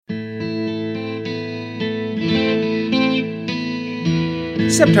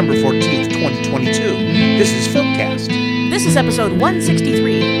September 14th, 2022. This is Philcast. This is episode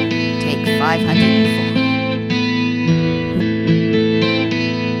 163, take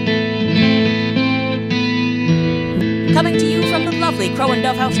 504. Coming to you from the lovely Crow and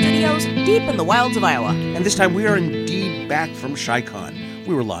Dove House Studios, deep in the wilds of Iowa. And this time we are indeed back from Chi-Con.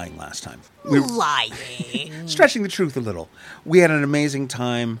 We were lying last time. Lying. Stretching the truth a little. We had an amazing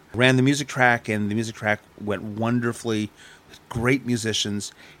time, ran the music track, and the music track went wonderfully with great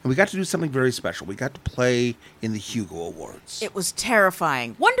musicians. And we got to do something very special. We got to play in the Hugo Awards. It was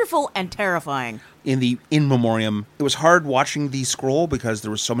terrifying. Wonderful and terrifying. In the In Memoriam. It was hard watching the scroll because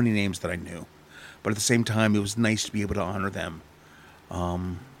there were so many names that I knew. But at the same time, it was nice to be able to honor them.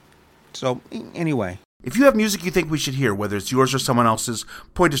 So, anyway. If you have music you think we should hear, whether it's yours or someone else's,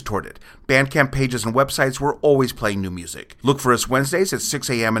 point us toward it. Bandcamp pages and websites, we're always playing new music. Look for us Wednesdays at 6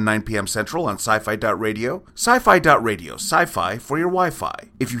 a.m. and 9 p.m. Central on sci-fi.radio. Sci-fi.radio, sci-fi for your Wi-Fi.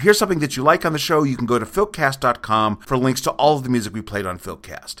 If you hear something that you like on the show, you can go to philcast.com for links to all of the music we played on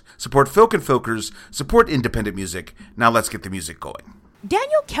Philcast. Support Philk and Philkers, support independent music. Now let's get the music going.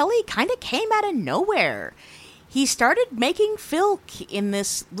 Daniel Kelly kind of came out of nowhere. He started making filk in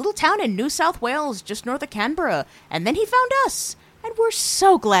this little town in New South Wales, just north of Canberra, and then he found us, and we're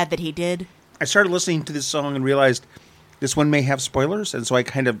so glad that he did. I started listening to this song and realized this one may have spoilers, and so I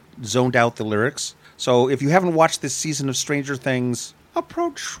kind of zoned out the lyrics. So if you haven't watched this season of Stranger Things,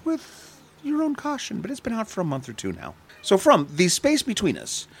 approach with your own caution, but it's been out for a month or two now. So from The Space Between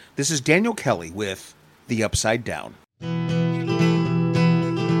Us, this is Daniel Kelly with The Upside Down.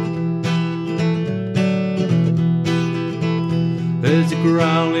 There's a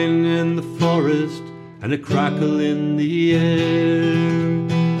growling in the forest and a crackle in the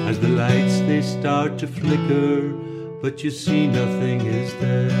air as the lights they start to flicker, but you see nothing is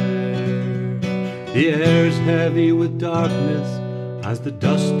there. The air's heavy with darkness as the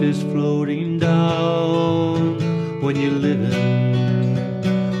dust is floating down. When you're living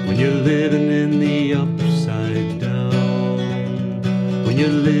in the upside down. When you're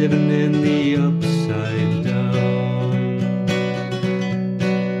living in the upside down.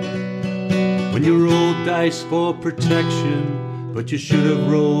 When you rolled dice for protection, but you should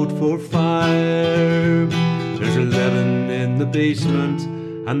have rolled for fire. There's 11 in the basement,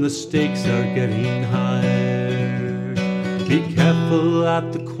 and the stakes are getting higher. Be careful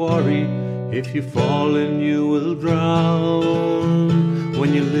at the quarry, if you fall in you will drown.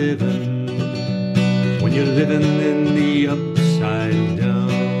 When you're living in the upside down.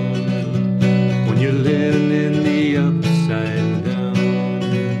 When you're living in the upside down.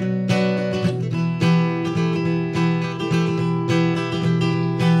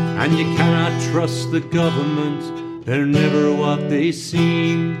 And you cannot trust the government, they're never what they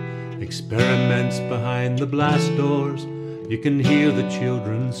seem. Experiments behind the blast doors, you can hear the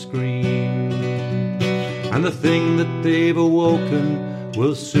children scream. And the thing that they've awoken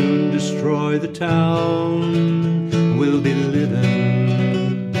will soon destroy the town. We'll be living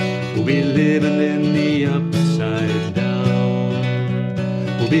in the upside down.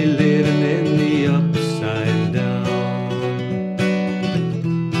 We'll be living in the upside down.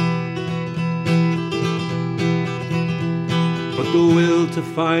 The will to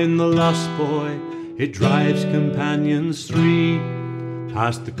find the lost boy, it drives companions three.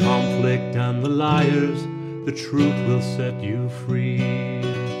 Past the conflict and the liars, the truth will set you free.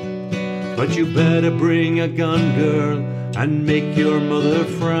 But you better bring a gun, girl, and make your mother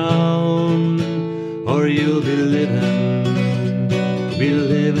frown, or you'll be living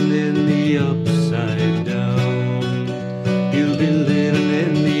in the upside down. You'll be living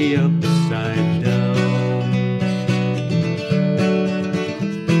in the upside down.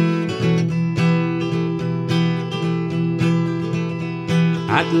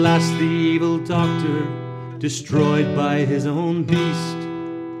 At last the evil doctor, destroyed by his own beast.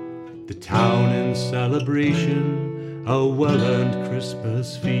 The town in celebration, a well-earned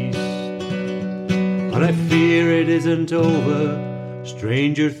Christmas feast. But I fear it isn't over,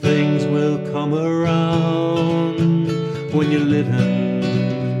 stranger things will come around. When you're living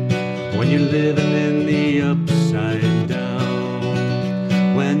in the upside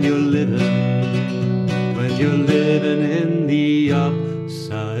down. When you're living in the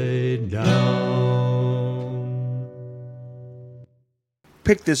upside down.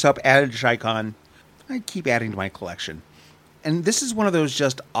 Picked this up, added to Chi-Con. I keep adding to my collection. And this is one of those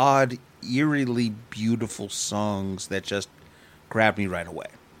just odd, eerily beautiful songs that just grabbed me right away.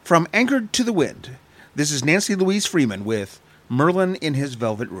 From Anchored to the Wind, this is Nancy Louise Freeman with Merlin in His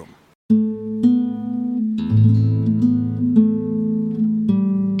Velvet Room.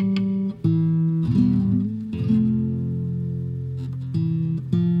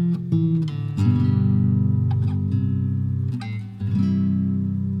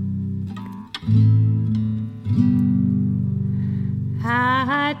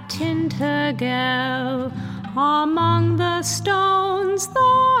 At Tintagel, among the stones,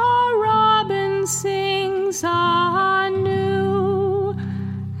 the robin sings anew,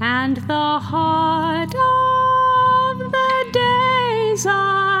 and the heart of the day's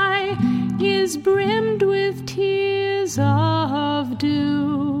eye is brimmed with tears of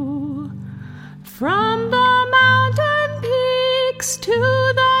dew. From the mountain peaks to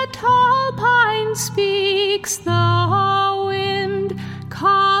the tall pine speaks the wind,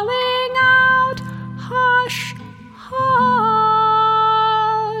 calling out, hush,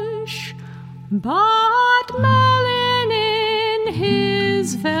 hush. But Merlin in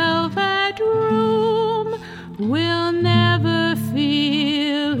his velvet room will never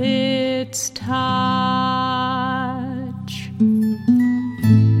feel its touch.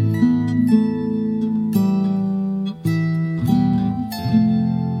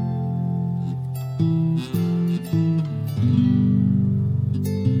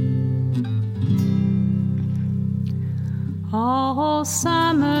 All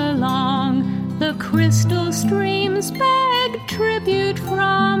summer long, the crystal streams beg tribute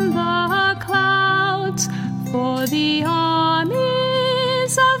from the clouds for the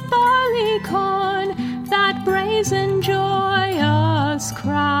armies of barley corn, that brazen joyous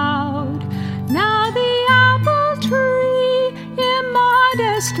crowd. Now the apple tree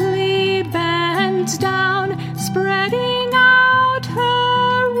immodestly bends down, spreading out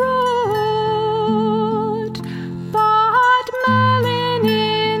her root. But Merlin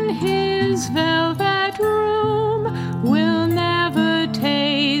in his velvet room will never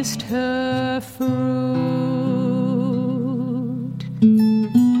taste her fruit.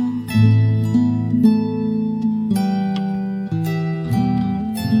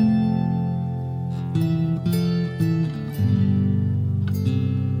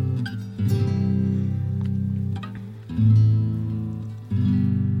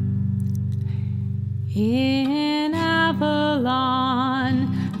 In Avalon,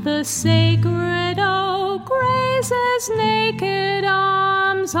 the sacred oak raises naked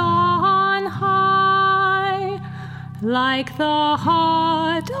arms on high, like the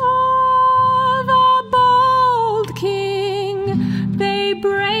heart of a bold king. They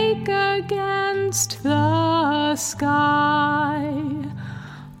break against the sky.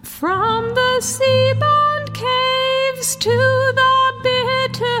 From the sea-bound caves to the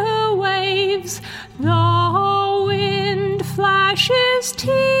bitter waves, the wind flashes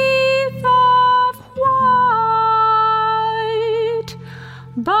teeth of white.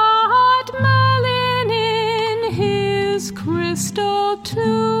 But Merlin in his crystal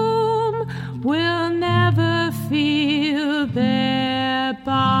tomb will never feel their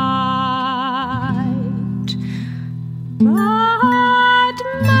bite. But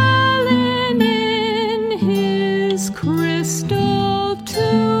Merlin in his crystal tomb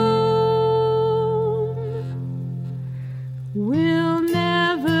will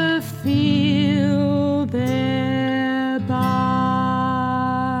never feel their bite.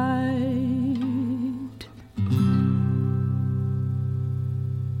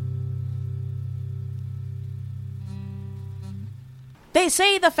 They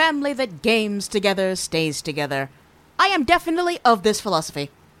say the family that games together stays together. I am definitely of this philosophy.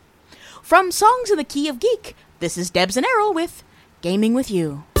 From Songs in the Key of Geek, this is Debs and Errol with Gaming with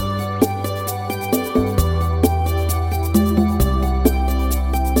You.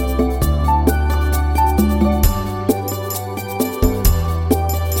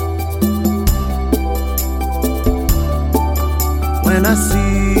 When I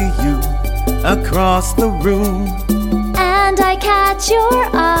see you across the room and I catch your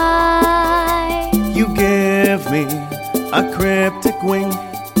eye, you give me a cryptic wink.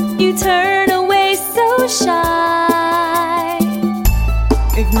 You turn away so shy.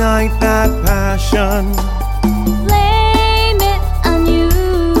 Ignite that passion, Blame it on you.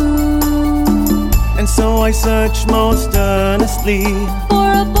 and so I search most earnestly For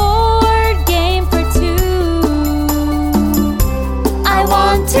a board game for two. I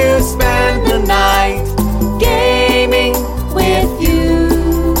want to spend the night gaming with you.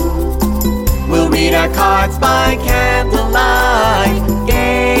 We'll read our cards by candlelight,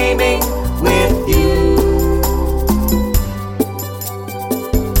 gaming with you.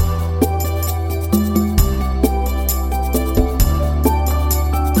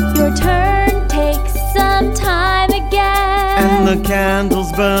 Your turn takes some time again, And the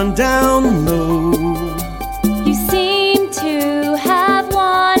candles burn down low. you seem to have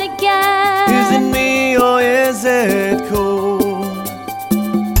won again. Is it me or is it cool?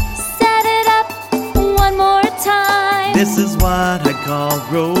 Set it up one more time. This is what I call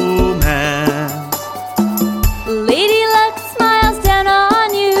romance. Lady Luck smiles down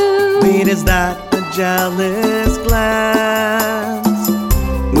is that a jealous glance?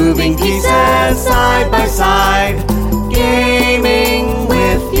 Moving pieces side by side, gaming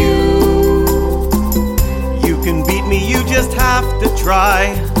with you. You can beat me, you just have to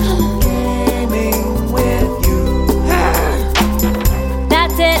try. Gaming with you.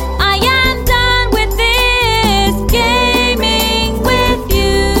 That's it, I am done with this gaming with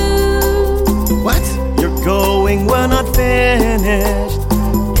you. What? You're going, we're not finished.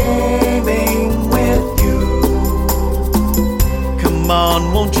 Gaming with you. Come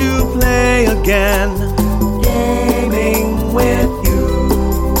on, won't you play again? Gaming with you.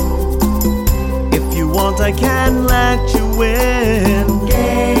 If you want, I can let you win.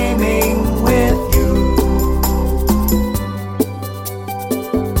 Gaming with you.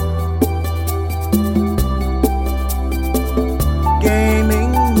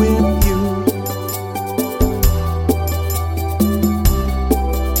 Gaming with you.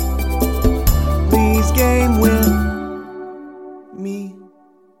 Please game with me.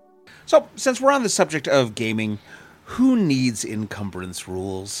 So, since we're on the subject of gaming, who needs encumbrance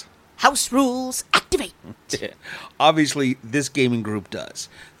rules? House rules activate. Obviously, this gaming group does.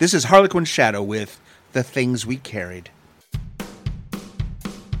 This is Harlequin Shadow with The Things We Carried.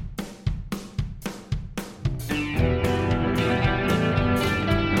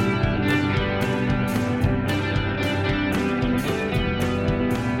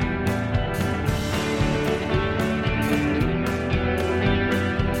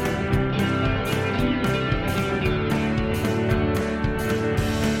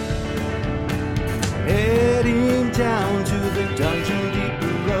 Heading down to the dungeon deep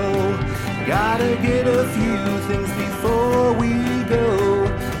below. Gotta get a few things before we go.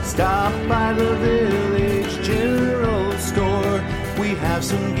 Stop by the village general store. We have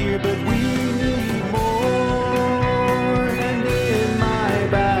some gear, but we need more. And in my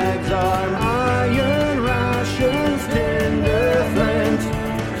bags are iron rations, tinder flint,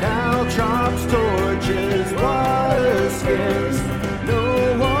 caltrops, torches, water skins.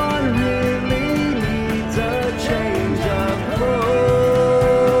 No one really needs a change of clothes.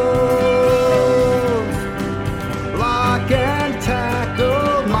 Block and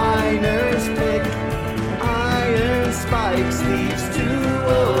tackle, miner's pick, iron spikes, thieves'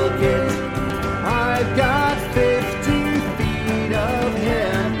 toolkit. I've got 50 feet of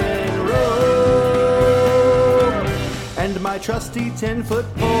hemp and rope, and my trusty 10-foot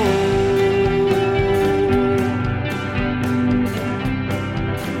pole.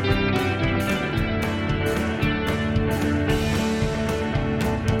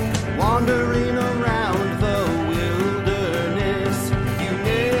 Wandering around the wilderness, you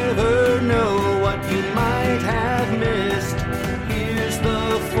never know what you might have missed. Here's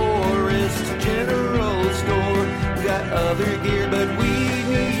the forest general store. We got other gear, but we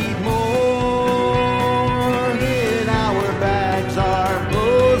need more. In our bags are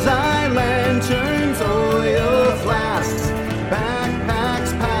bullseye lanterns, oil flasks,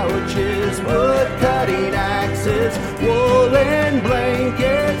 backpacks, pouches, wood cutting axes, woolen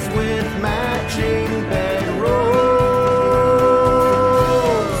blankets with matching bedrolls,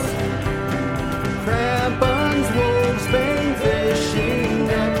 crampons, wolfsbane, fishing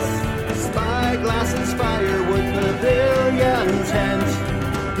nets, spyglasses, firewood, pavilion tent.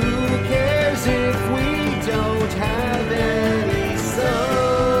 Who cares if we don't have any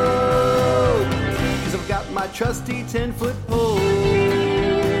soap? 'Cause I've got my trusty 10-foot pole.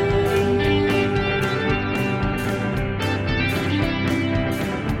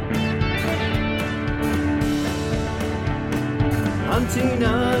 Hunting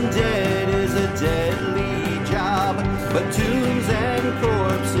undead is a deadly job, but tombs and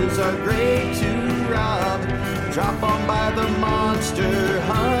corpses are great to rob. Drop on by the Monster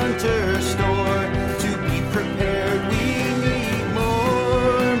Hunter store. To be prepared, we need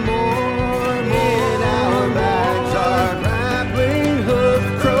more. In our bags are grappling hook,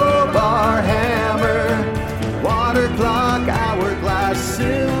 crowbar, hammer, water clock, hourglass,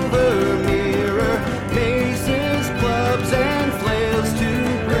 silver mirror, maces, clubs, and flails to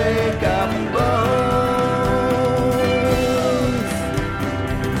break up bones.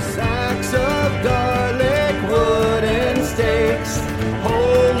 Sacks of garlic, wooden stakes,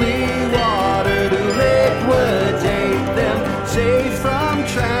 holy water to liquidate them. Safe from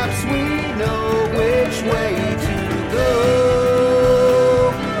traps, we know which way to go.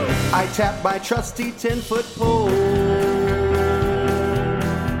 I tap my trusty 10-foot pole.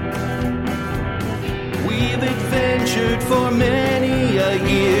 We've adventured for many a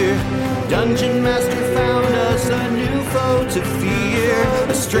year. Dungeon Master found us a new foe to fear.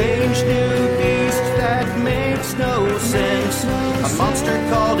 A strange new beast that makes no sense. A monster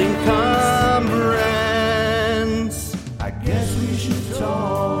called Incumbrance. remembrance. I guess we should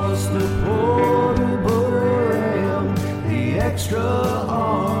toss the portable ram, the extra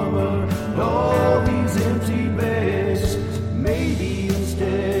armor, and all these empty bags. Maybe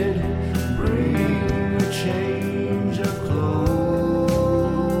instead bring a change of clothes.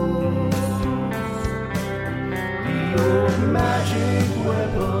 The old magic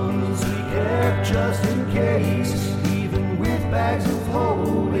weapons we kept just in case. Even with bags of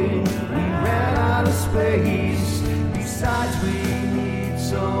holding, we ran out of space. Besides, we need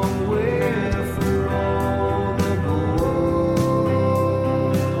somewhere for all the gold.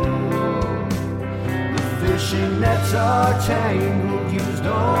 The fishing nets are tangled, used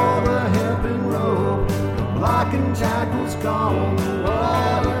all the hempen rope. The block and tackle's gone, the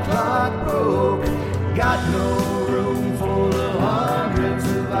water clock broke. Got no room for the hundreds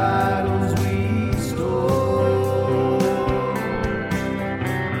of items we stole.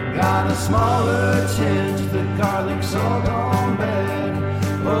 Got a smaller tent, the garlic's all gone bad.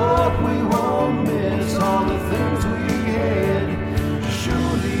 Hope we won't miss all the things we had.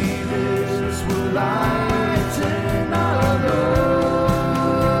 Surely this will lighten our load.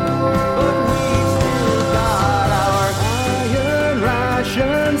 But we still got our iron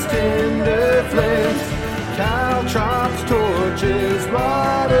rations, tinder flints, caltrops, torches,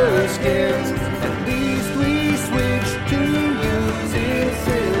 water skins. At least we switched to using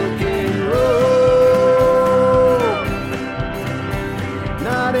silk and rope.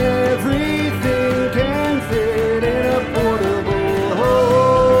 Not everything can fit in a portable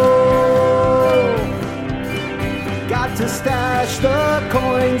hole. Got to stash the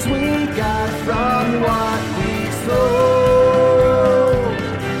coins we got from what we sold.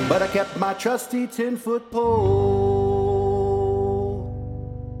 But I kept my trusty 10-foot pole.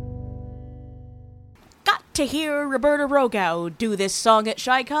 Got to hear Roberta Rogow do this song at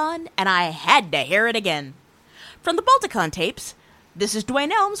ShyCon, and I had to hear it again. From the Balticon tapes, this is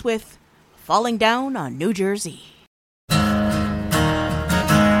Dwayne Elms with Falling Down on New Jersey.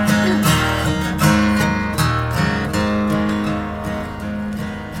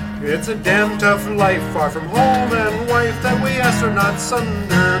 It's a damn tough life, far from home and wife, that we astronauts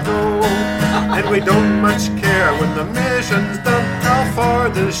undergo. And we don't much care when the mission's done how far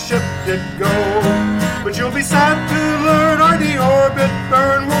this ship did go. But you'll be sad to learn our deorbit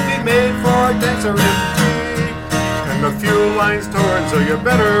burn won't be made for tanks are empty, and the fuel line's torn, so you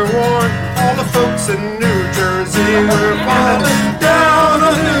better warn all the folks in New Jersey. We're falling down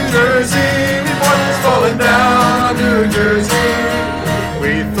on New Jersey, boys falling down on New Jersey.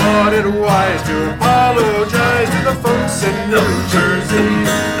 We thought it wise to apologize to the folks in New Jersey.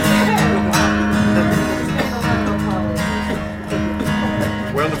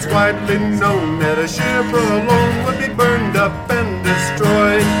 Well, it's widely known that a ship alone would be burned up and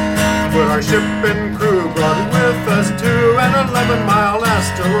destroyed. But our ship and crew brought with us to an 11-mile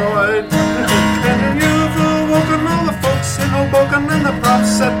asteroid. And you've awoken all the folks in Hoboken and the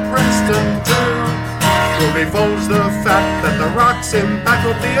props at Princeton too. Will divulge the fact that the rock's impact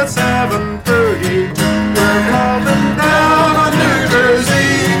will be at 7:32. We're falling down on New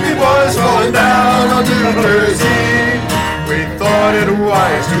Jersey, we boys falling down on New Jersey. We thought it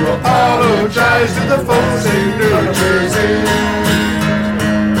wise to apologize to the folks in New Jersey.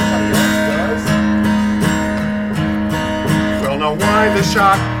 Well, now why the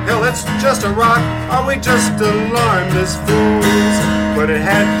shock? Hell, it's just a rock. Are we just alarmed as fools? But it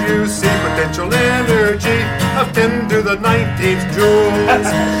had, you see, potential energy of 10 to the 19th joules.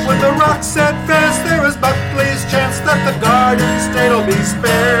 When the rock set fast, there is Buckley's chance that the Garden State'll be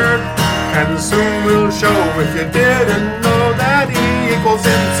spared. And soon we'll show, if you didn't know, that E equals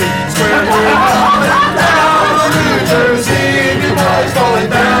MC squared. We're falling down on New Jersey, you boys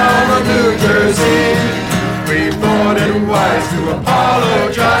falling down on New Jersey. We thought it wise to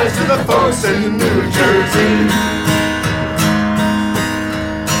apologize to the folks in New Jersey.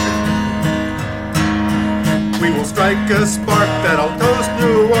 We will strike a spark that'll toast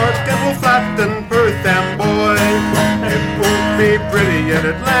Newark and will flatten Perth and Boy. It won't be pretty in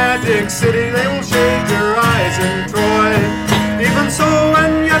Atlantic City, they will shade your eyes in Troy. Even so,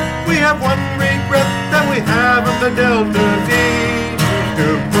 and yet we have one regret, that we haven't the Delta V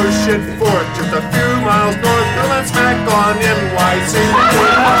to push it forth just a few miles north to land smack on NYC.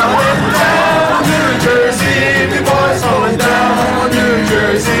 Falling down on New Jersey, we boys falling down on New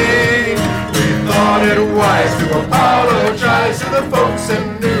Jersey. Thought it wise to apologize to the folks in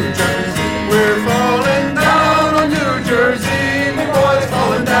New Jersey. We're falling down on New Jersey, the boys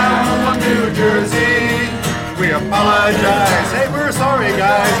falling down on New Jersey. We apologize, hey, we're sorry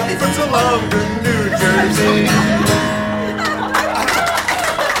guys, but so long to New Jersey.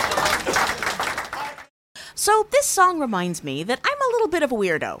 So this song reminds me that I'm a little bit of a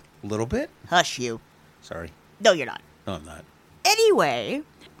weirdo. A little bit? Hush you. Sorry. No, you're not. No, I'm not. Anyway,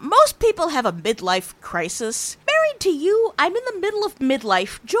 most people have a midlife crisis. Married to you, I'm in the middle of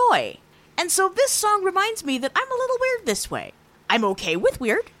midlife joy. And so this song reminds me that I'm a little weird this way. I'm okay with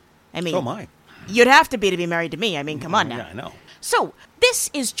weird. I mean, So am I. you'd have to be married to me. I mean, come on now. Yeah, I know. So,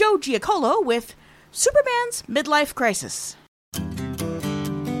 this is Joe Giacolo with Superman's Midlife Crisis.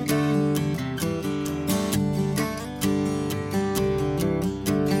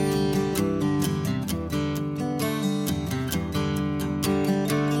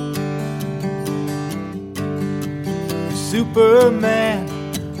 Superman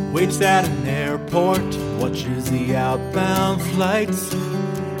waits at an airport, watches the outbound flights,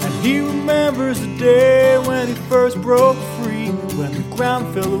 and he remembers the day when he first broke free, when the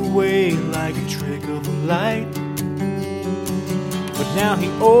ground fell away like a trick of light. But now he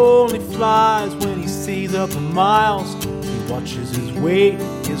only flies when he sees up the miles. He watches his weight,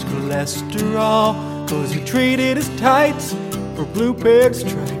 his cholesterol, 'cause he traded his tights for blue pig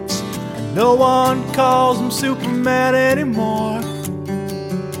stripes. No one calls him Superman anymore.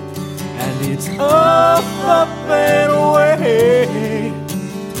 And it's up, up and away,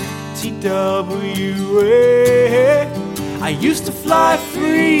 TWA. I used to fly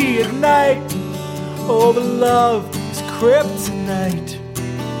free at night. Oh, but love is kryptonite.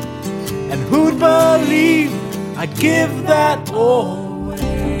 And who'd believe I'd give that all away?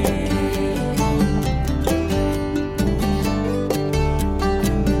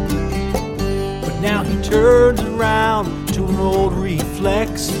 Now he turns around to an old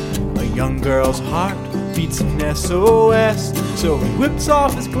reflex. A young girl's heart beats an SOS. So he whips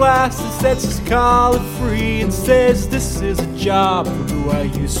off his glasses, sets his collar free, and says, this is a job for who I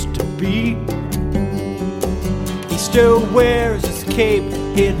used to be. He still wears his cape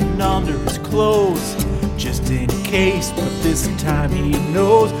hidden under his clothes, just in case, but this time he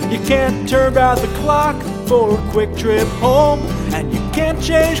knows you can't turn back the clock for a quick trip home, and you can't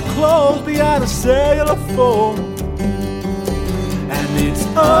change clothes behind a cellular phone. And it's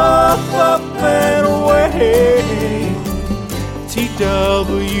up, up and away,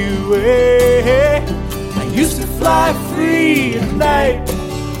 TWA. I used to fly free at night.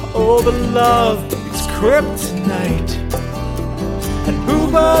 Oh, but love is kryptonite. And who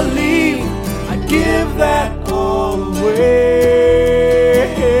believed I'd give that all away?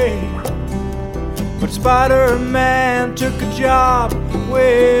 But Spider-Man took a job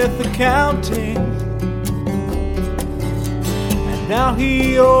with accounting, and now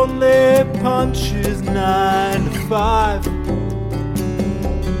he only punches 9 to 5.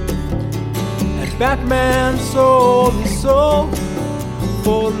 And Batman sold his soul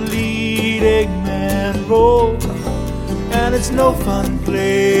for the leading man role. And it's no fun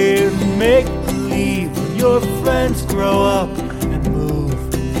play to make believe when your friends grow up and move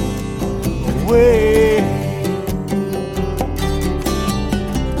away.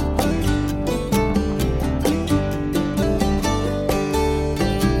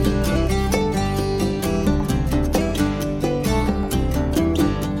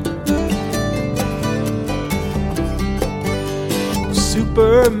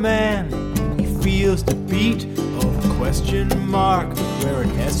 Superman, he feels the beat of a question mark where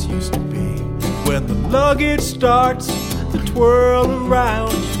an S used to be. When the luggage starts to twirl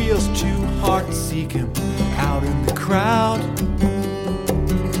around, he feels two hearts seek him out in the crowd.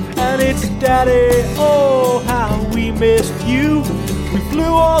 And it's Daddy, oh how we missed you. We flew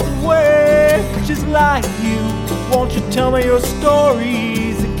all the way just like you. Won't you tell me your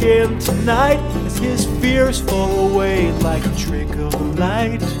stories again tonight, as his fears fall away like a trick of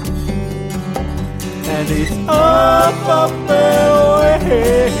light. And it's up, up and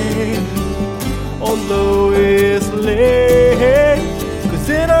away, although it's late, 'cause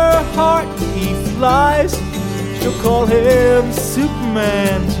in her heart he flies. She'll call him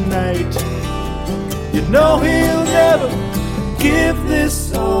Superman tonight. You know he'll never give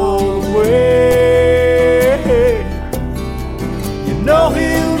this all away. You know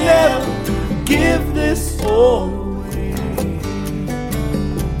he'll never give this all away.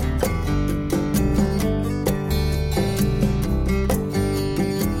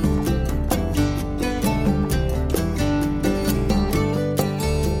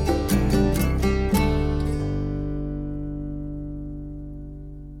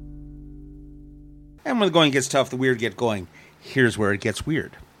 And when the going gets tough, the weird get going. Here's where it gets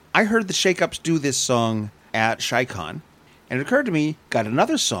weird. I heard the Shake-Ups do this song at ShyCon, and it occurred to me, got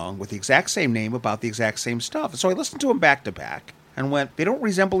another song with the exact same name about the exact same stuff. So I listened to them back to back and went, they don't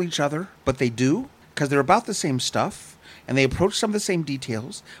resemble each other, but they do, because they're about the same stuff. and they approach some of the same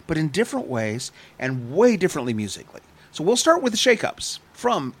details, but in different ways and way differently musically. So we'll start with the Shake-Ups.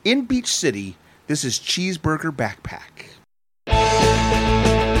 From In Beach City, this is Cheeseburger Backpack.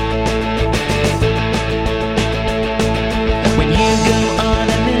 When you go on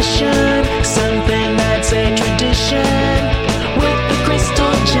a mission, something that's a tradition, with the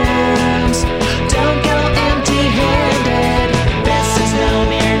crystal gems, don't go empty-handed. This is no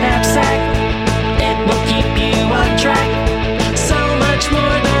mere knapsack, it will keep you on track. So much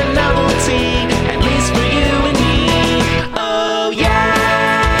more than novelty, at least for you and me. Oh yeah!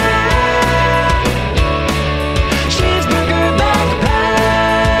 Cheeseburger backpack,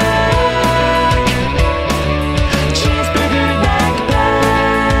 cheeseburger backpack.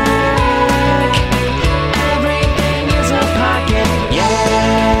 Everything is a pocket, yeah.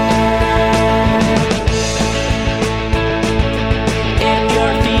 If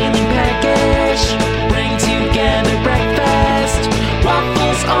you're feeling peckish, bring together breakfast,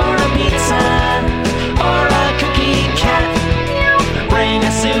 waffles or a pizza, or a cookie cat. Bring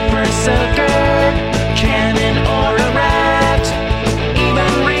a super soaker, cannon or a rat, even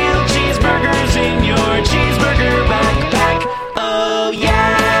real cheeseburgers in your cheeseburger backpack. Oh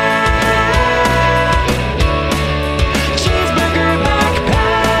yeah! Cheeseburger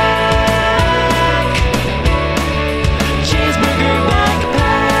backpack, cheeseburger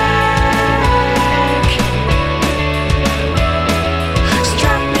backpack.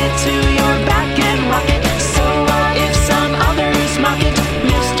 Strap it to your back and rock it. So what if some others mock it?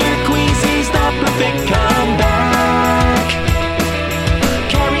 Mr. Queasy's the perfect comeback.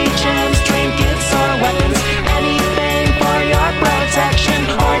 Carry gems, trinkets, or weapons, anything for your protection,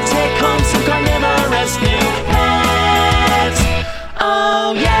 or take home some carnivorous new pets.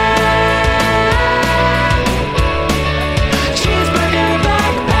 Oh yeah! Cheeseburger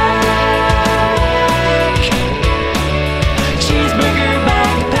backpack, cheeseburger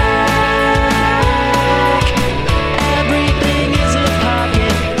backpack. Everything is a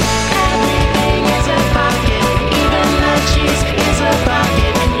pocket, everything is a pocket, even the cheese is a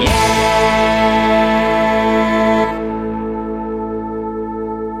pocket, yeah.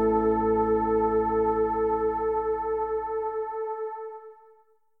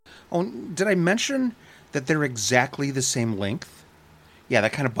 Oh, did I mention that they're exactly the same length? Yeah,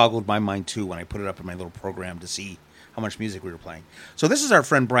 that kind of boggled my mind too when I put it up in my little program to see how much music we were playing. So this is our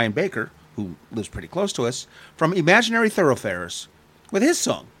friend Brian Baker, who lives pretty close to us, from Imaginary Thoroughfares, with his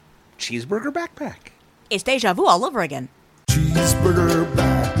song, Cheeseburger Backpack. It's deja vu all over again. Cheeseburger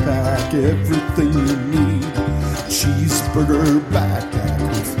backpack, everything you need. Cheeseburger backpack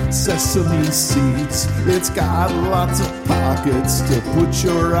with sesame seeds. It's got lots of pockets to put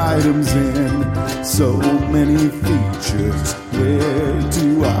your items in. So many features, where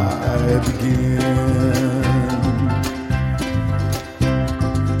do I begin?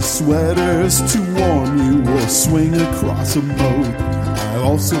 Sweaters to warm you or swing across a moat. I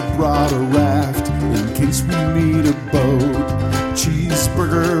also brought a raft in case we need a boat.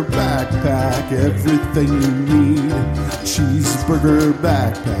 Cheeseburger backpack, everything you need. Cheeseburger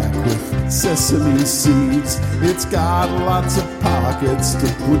backpack with sesame seeds. It's got lots of pockets to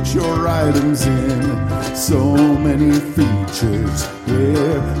put your items in. So many features,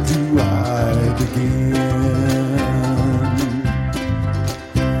 where do I begin?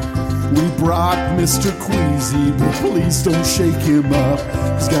 We brought Mr. Queasy, but please don't shake him up.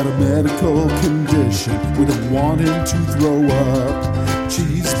 He's got a medical condition, we don't want him to throw up.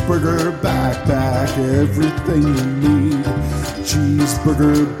 Cheeseburger backpack, everything you need.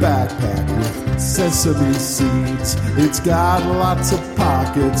 Cheeseburger backpack with sesame seeds. It's got lots of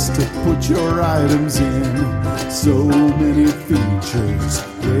pockets to put your items in. So many features,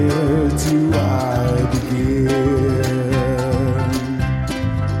 where do I begin?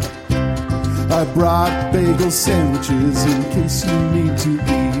 I brought bagel sandwiches in case you need to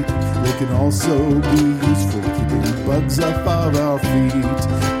eat. They can also be useful keeping bugs off of our feet.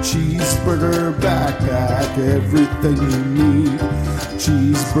 Cheeseburger backpack, everything you need.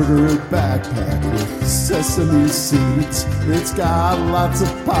 Cheeseburger backpack with sesame seeds. It's got lots of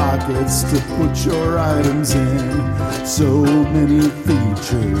pockets to put your items in. So many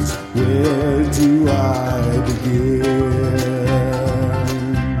features, where do I begin?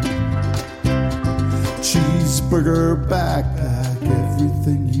 Cheeseburger backpack,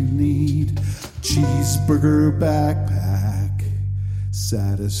 everything you need. Cheeseburger backpack,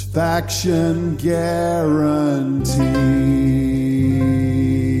 satisfaction guaranteed.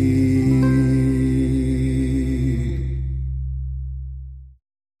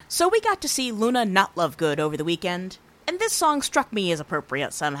 So we got to see Luna Not Lovegood over the weekend, and this song struck me as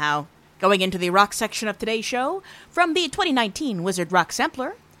appropriate somehow. Going into the rock section of today's show, from the 2019 Wizard Rock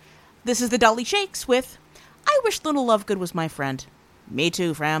Sampler, this is the Dolly Shakes with I Wish Luna Lovegood Was My Friend. Me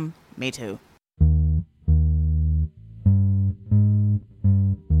too, Fram. Me too.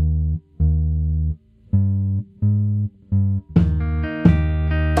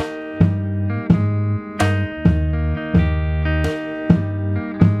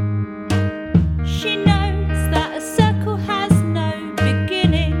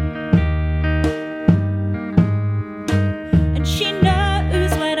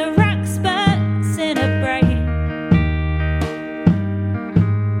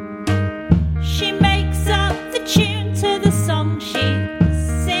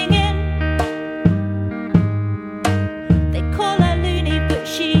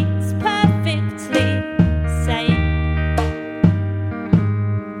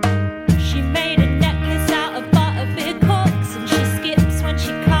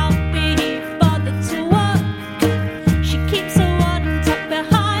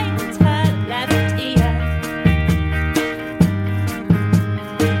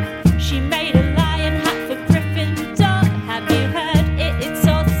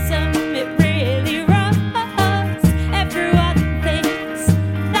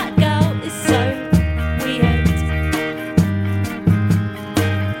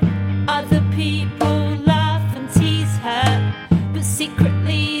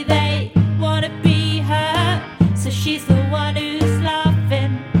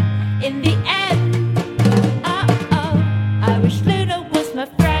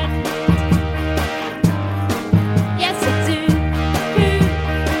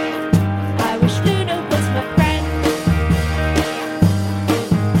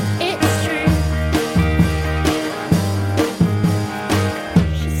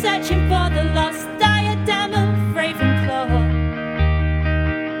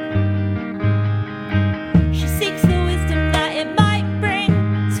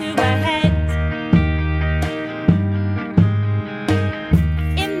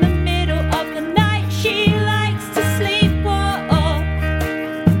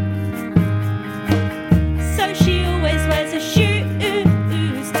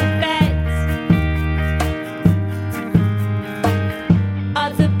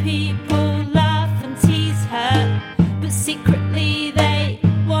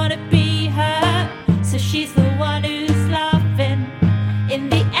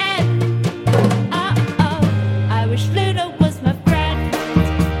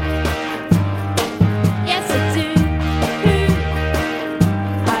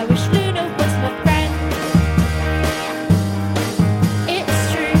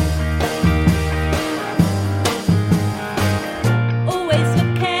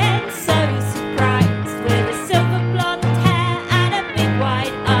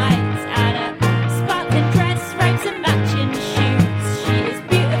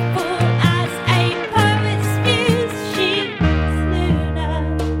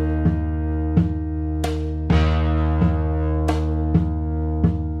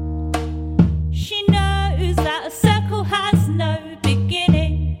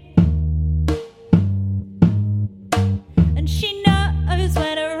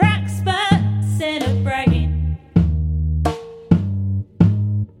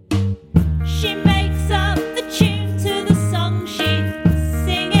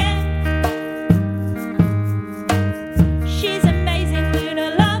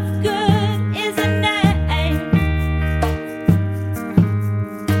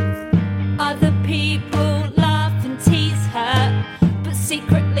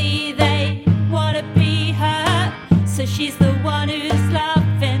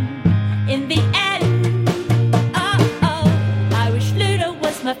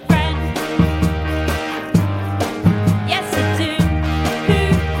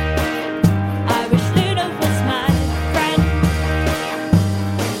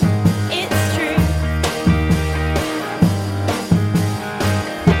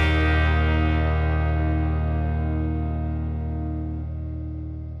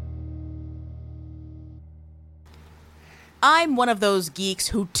 I'm one of those geeks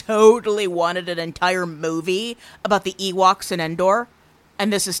who totally wanted an entire movie about the Ewoks in Endor,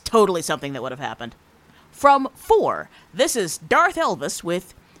 and this is totally something that would have happened. From 4, this is Darth Elvis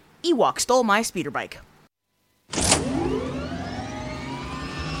with Ewok Stole My Speeder Bike.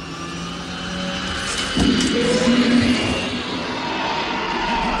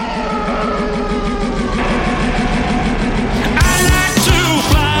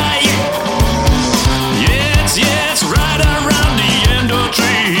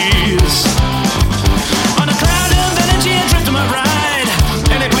 Trees on a cloud of energy and drift on my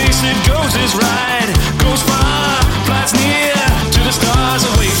ride. Any place it goes.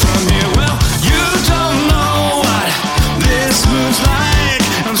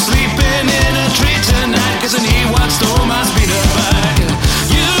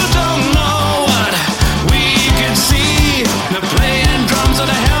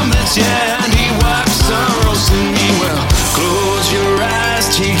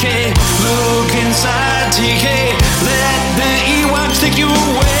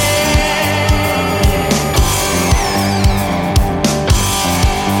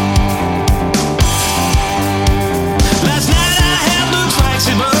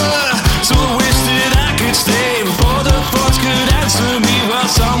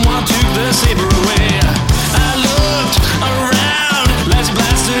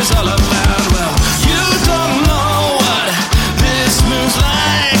 is all about. Well, you don't know what this moon's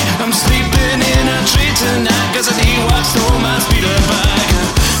like. I'm sleeping in a tree tonight, cause an Ewok stole my speeder bike.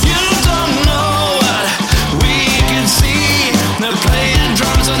 You don't know what we can see. They're playing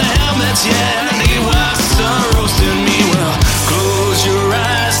drums on the helmets, yeah, and Ewoks are roasting me. Well, close your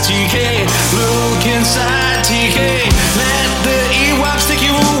eyes, TK, look inside, TK, let the Ewoks take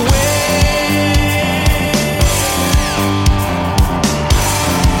you away.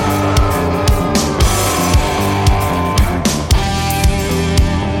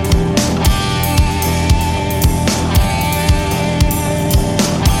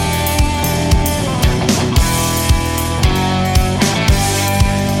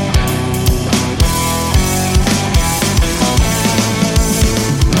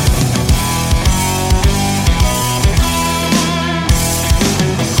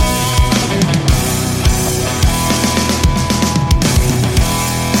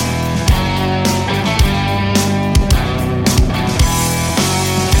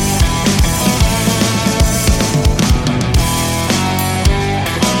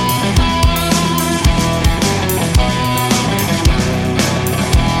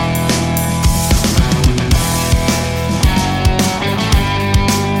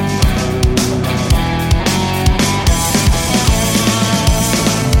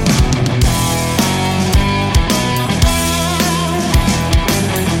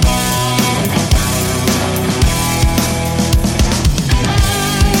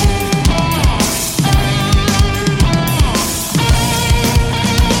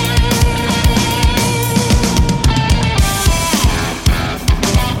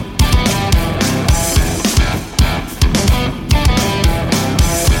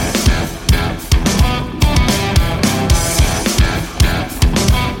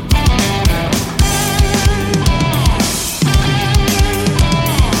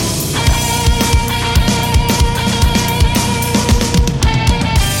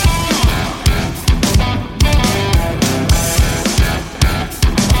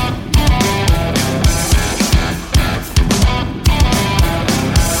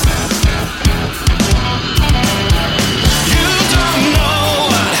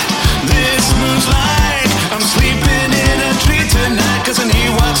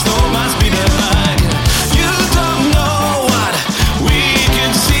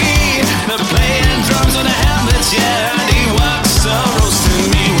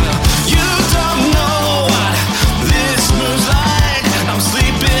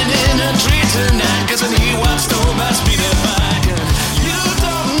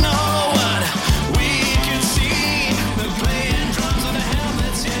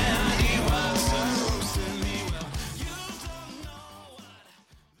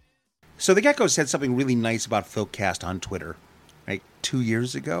 So the Geckos said something really nice about Philcast on Twitter, like 2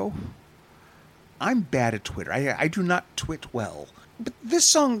 years ago. I'm bad at Twitter. I do not twit well. But this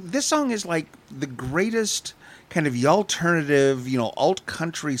song is like the greatest kind of alternative, alt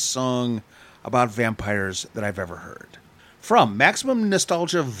country song about vampires that I've ever heard. From Maximum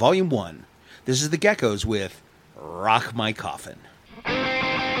Nostalgia Volume 1, this is the Geckos with Rock My Coffin.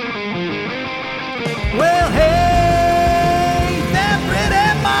 Well, hey, that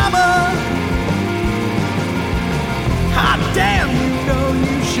pretty mama. Hot damn,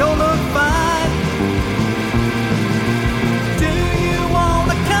 you sure look fine. Do you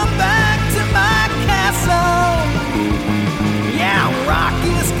wanna come back to my castle? Yeah, rock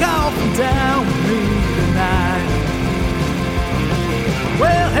is coughing down with me tonight.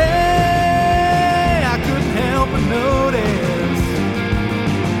 Well, hey, I couldn't help but notice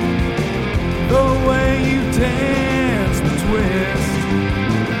the way you dance the twist.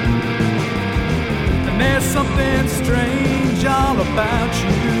 And there's something strange all about you.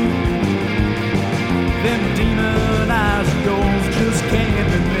 Them demon eyes of yours just can't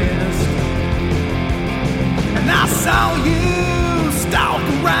be missed. And I saw you stalk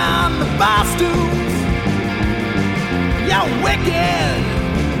around the bar stools. You're wicked,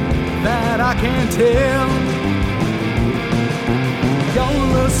 that I can tell.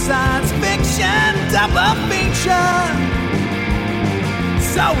 You're a science fiction double feature.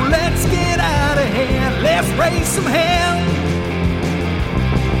 So let's get out of here, let's raise some hell.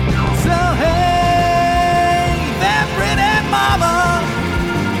 So hey, that pretty mama,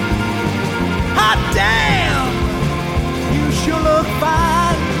 hot damn, you sure look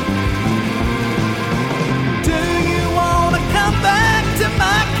fine. Do you wanna come back to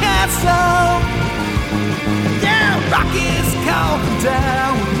my castle? Yeah, Rocky's calling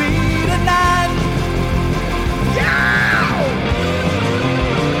down with me tonight. Yeah!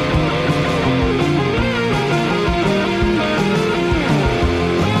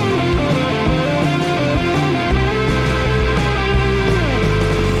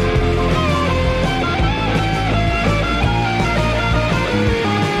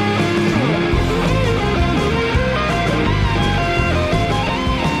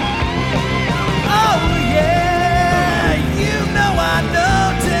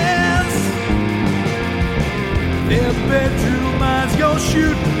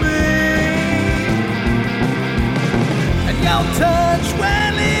 shoot me. And your touch,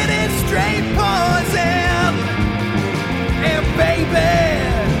 well, it is straight poison. And baby,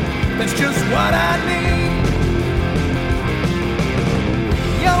 that's just what I need.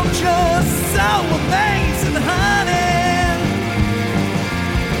 You're just so amazing, honey.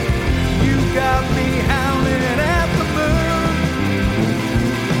 You got me howling at the moon.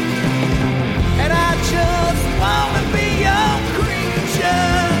 And I just wanna be your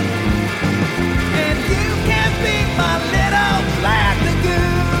creature. And you can be my little black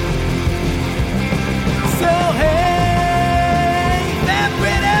lagoon. So hey, that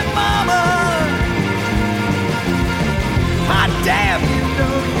pretty mama, hot damn, you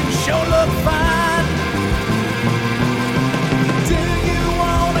know you sure look fine. Do you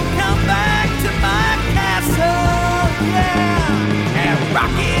wanna come back to my castle? Yeah, and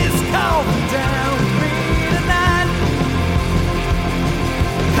Rocky's calling down with me tonight.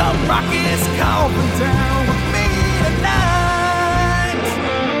 Come Rocky's calling down with me tonight.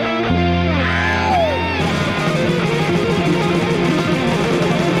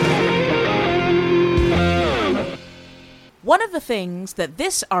 One of the things that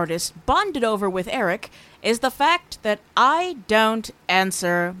this artist bonded over with Eric is the fact that I don't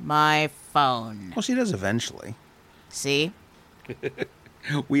answer my phone. Well, she does eventually. See?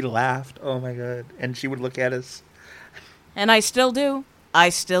 We laughed. Oh, my God. And she would look at us. And I still do. I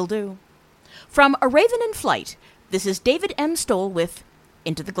still do. From A Raven in Flight, this is David M. Stoll with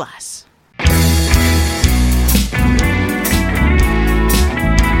Into the Glass.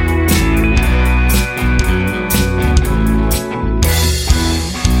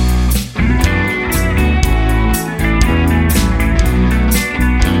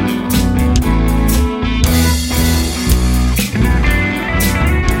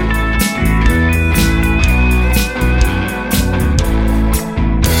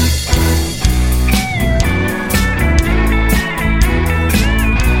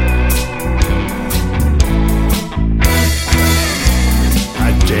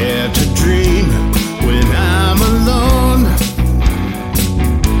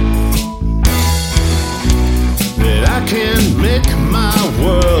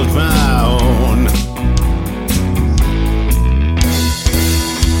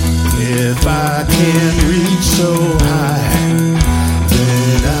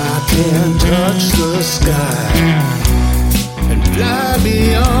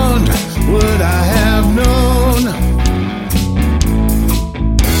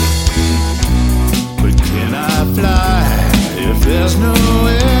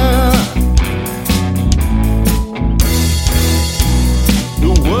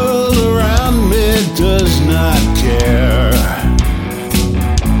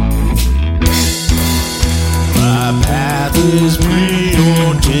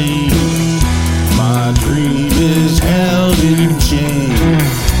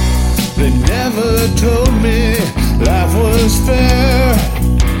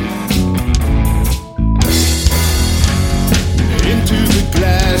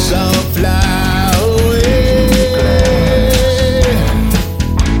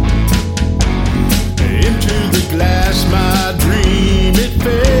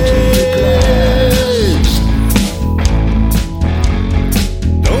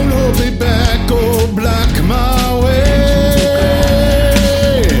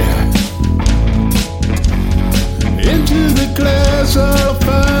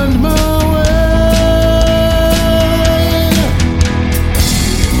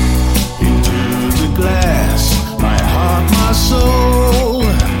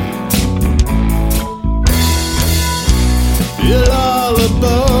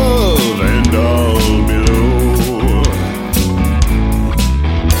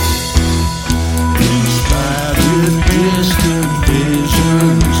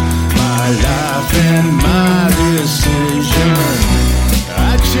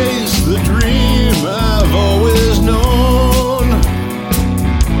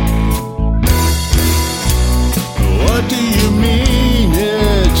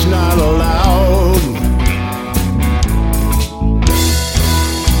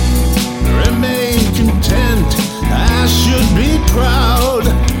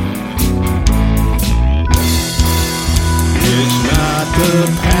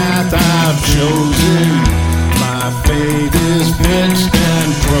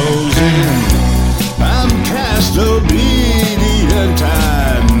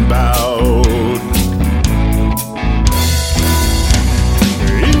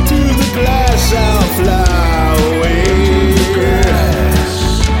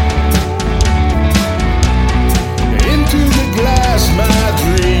 My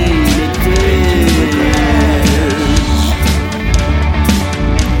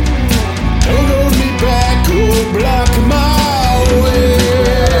block my way.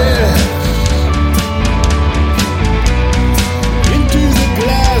 Into the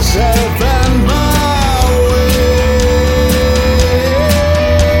glass I'll find my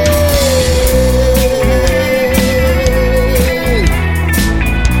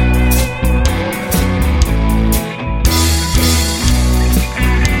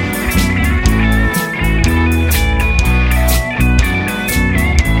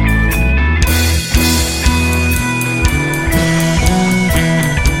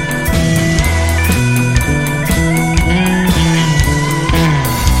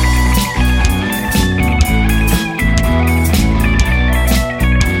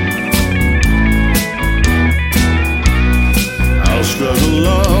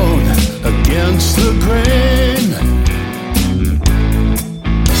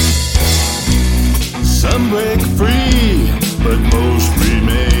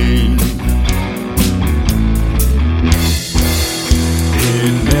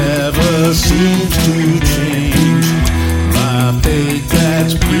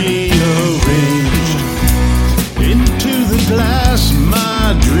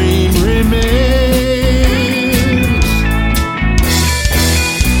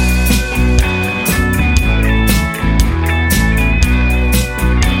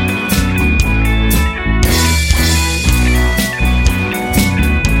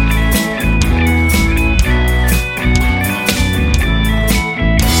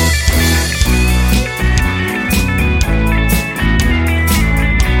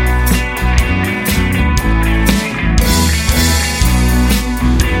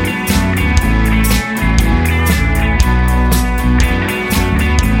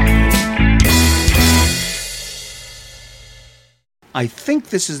I think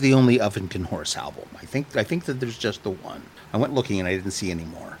this is the only Ovington Horse album. I think that there's just the one. I went looking and I didn't see any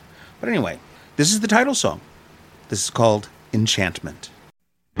more. But anyway, this is the title song. This is called Enchantment.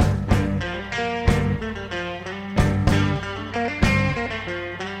 Come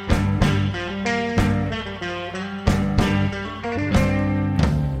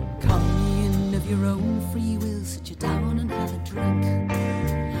in of your own free will, sit you down and have a drink.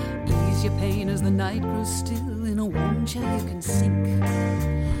 Ease your pain as the night grows still. In a warm chair you can sink.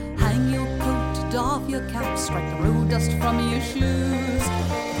 Hang your coat, doff your cap, strike the road dust from your shoes.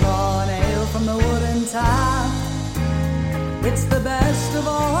 Draw an ale from the wooden tap. It's the best of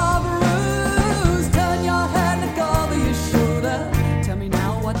all brews. Turn your head, let go over your shoulder. Tell me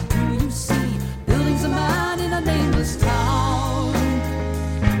now, what do you see? Buildings a man in a nameless town,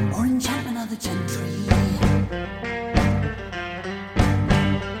 or enchantment of the gentry.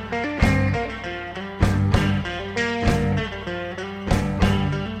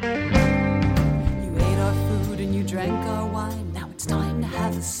 Drank our wine, now it's time to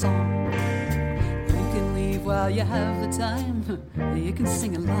have a song. You can leave while you have the time, you can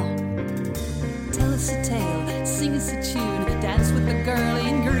sing along. Tell us a tale, sing us a tune, dance with the girl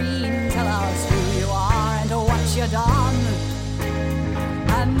in green. Tell us who you are and what you've done,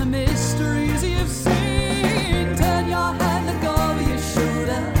 and the mysteries you've seen. Turn your head, look over your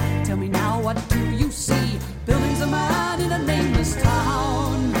shoulder. Tell me now, what do you see? Buildings a man in a nameless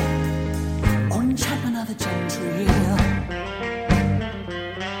town, or enchantment of the gentry.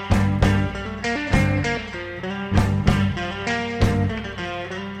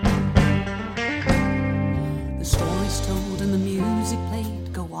 The stories told and the music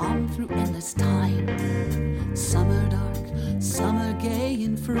played go on through endless time. Some are dark, some are gay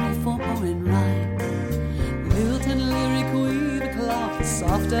in free form or in rhyme. Lilt and lyric weave a cloth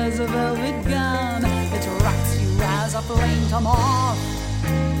soft as a velvet gown. It rocks you as a flame to moth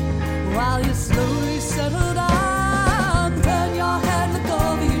while you slowly settle down. Turn your head, look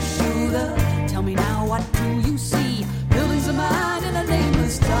over your shoulder. Tell me now, what do you see? Buildings a man in a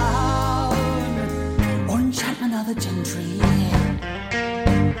nameless town, or enchantment of the gentry.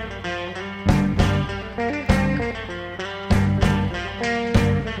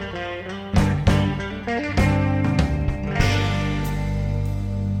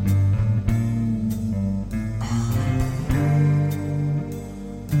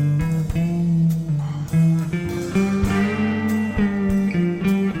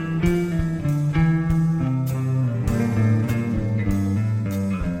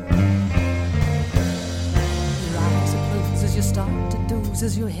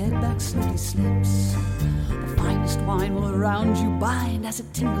 As your head back slowly slips, the finest wine will around you bind as it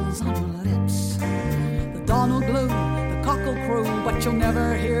tingles on your lips. The dawn will glow, the cock will crow, but you'll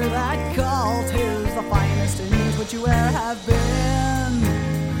never hear that call. 'Tis the finest in which you e'er have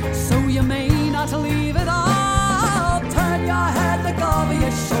been, so you may not leave it all. Turn your head, look over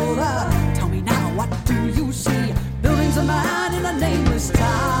your shoulder. Tell me now, what do you see?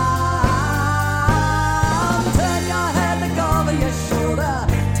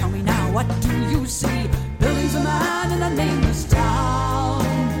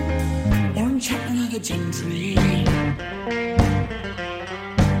 gentry.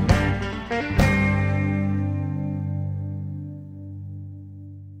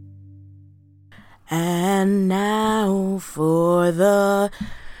 And now for the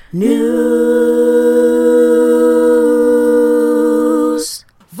news.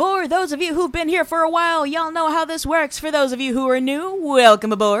 For those of you who've been here for a while, y'all know how this works. For those of you who are new,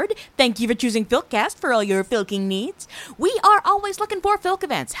 welcome aboard. Thank you for choosing Filkcast for all your filking needs. We are always looking for filk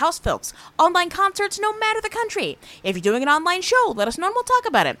events, house filks, online concerts, no matter the country. If you're doing an online show, let us know and we'll talk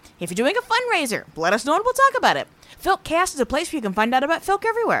about it. If you're doing a fundraiser, let us know and we'll talk about it. Filkcast is a place where you can find out about filk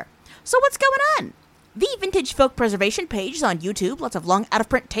everywhere. So what's going on? The Vintage Folk Preservation page is on YouTube. Lots of long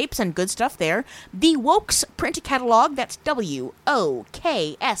out-of-print tapes and good stuff there. The Wokes print catalog, that's WOKS,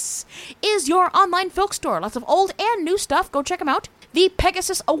 is your online folk store. Lots of old and new stuff. Go check them out. The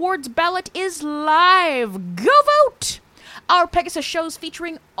Pegasus Awards ballot is live. Go vote! Our Pegasus shows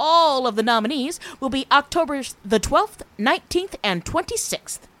featuring all of the nominees will be October the 12th, 19th, and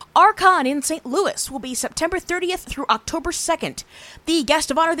 26th. Archon in St. Louis will be September 30th through October 2nd. The guest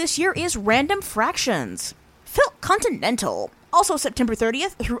of honor this year is Random Fractions. Filk Continental, also September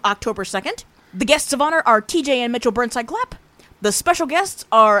 30th through October 2nd. The guests of honor are TJ and Mitchell Burnside Clapp. The special guests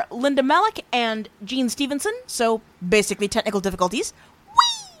are Linda Malik and Gene Stevenson, so basically technical difficulties.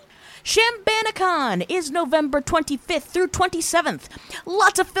 Whee! Shambanicon is November 25th through 27th.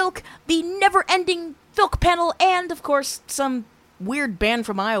 Lots of filk, the never-ending filk panel, and, of course, some weird band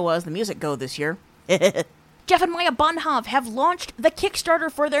from Iowa as the music go this year. Jeff and Maya Bonhoff have launched the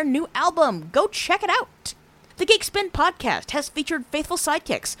Kickstarter for their new album. Go check it out. The Geek Spin podcast has featured faithful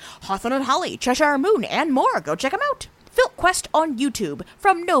sidekicks, Hawthorne and Holly, Cheshire Moon, and more. Go check them out. Filk Quest on YouTube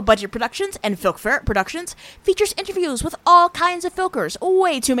from No Budget Productions and Filk Ferret Productions features interviews with all kinds of filkers.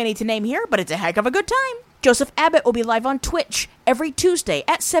 Way too many to name here, but it's a heck of a good time. Joseph Abbott will be live on Twitch every Tuesday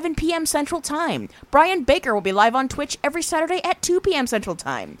at 7 p.m. Central Time. Brian Baker will be live on Twitch every Saturday at 2 p.m. Central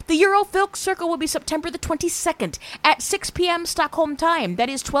Time. The Euro Filk Circle will be September the 22nd at 6 p.m. Stockholm Time. That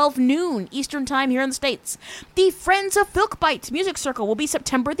is 12 noon Eastern Time here in the States. The Friends of Filk Bites Music Circle will be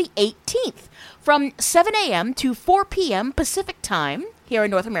September the 18th from 7 a.m. to 4 p.m. Pacific Time here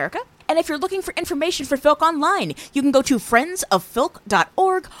in North America. And if you're looking for information for Filk online, you can go to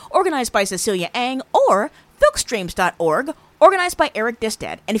friendsoffilk.org, organized by Cecilia Ang, or filkstreams.org, organized by Eric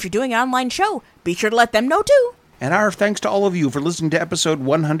Distad. And if you're doing an online show, be sure to let them know too. And our thanks to all of you for listening to episode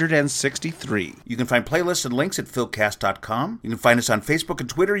 163. You can find playlists and links at filkcast.com. You can find us on Facebook and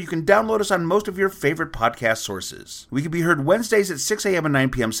Twitter. You can download us on most of your favorite podcast sources. We can be heard Wednesdays at 6 a.m. and 9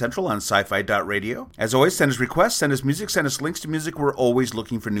 p.m. Central on sci-fi.radio. As always, send us requests, send us music, send us links to music. We're always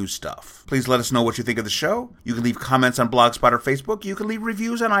looking for new stuff. Please let us know what you think of the show. You can leave comments on Blogspot or Facebook. You can leave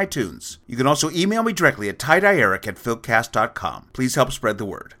reviews on iTunes. You can also email me directly at tiedyeeric@filkcast.com. Please help spread the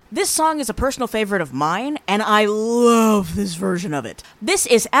word. This song is a personal favorite of mine, and I love this version of it. This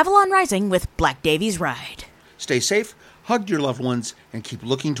is Avalon Rising with Black Davy's Ride. Stay safe, hug your loved ones, and keep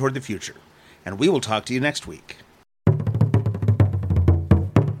looking toward the future. And we will talk to you next week.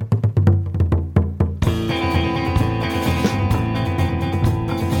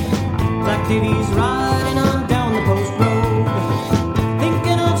 Black Davy's riding on down the post road,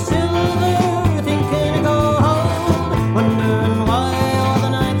 thinking of silver, thinking of gold, wondering why all the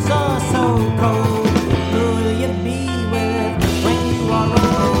nights are so cold. Who will you be with when you are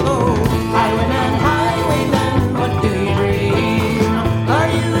old? Highwayman, what do you dream? Are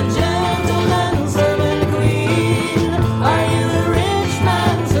you a gentleman serving the queen?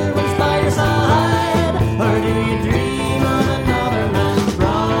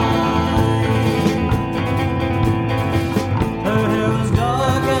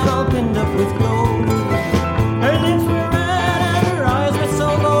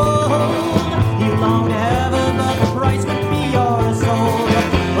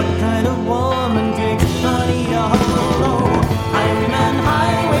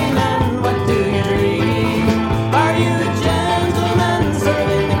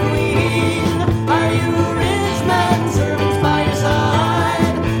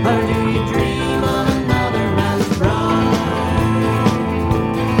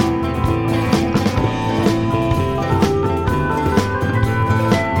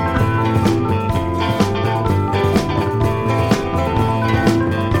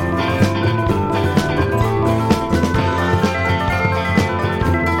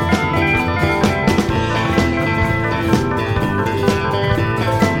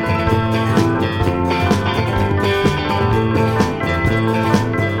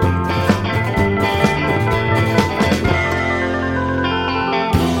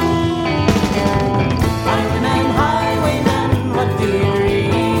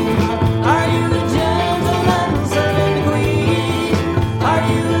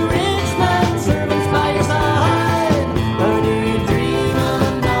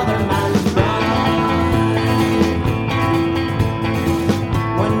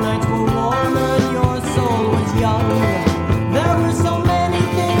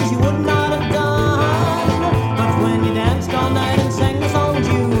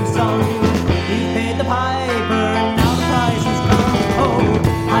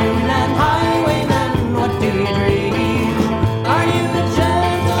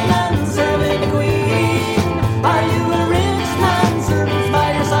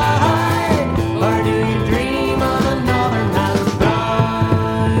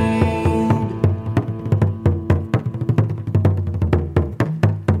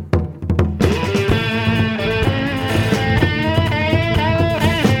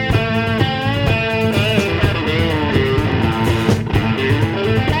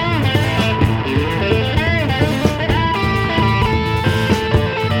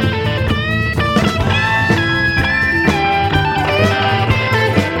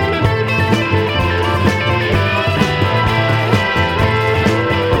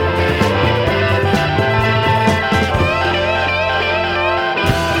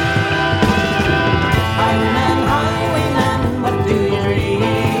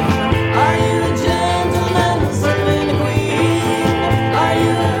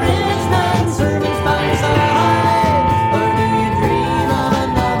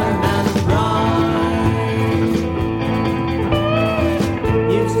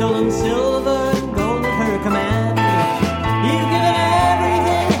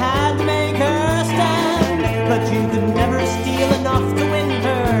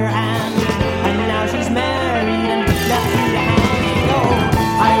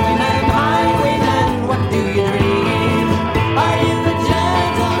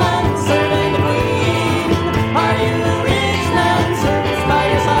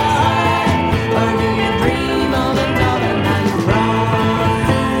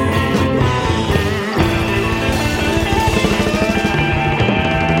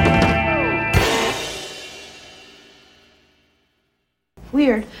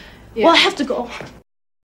 Weird. Yeah. Well, I have to go.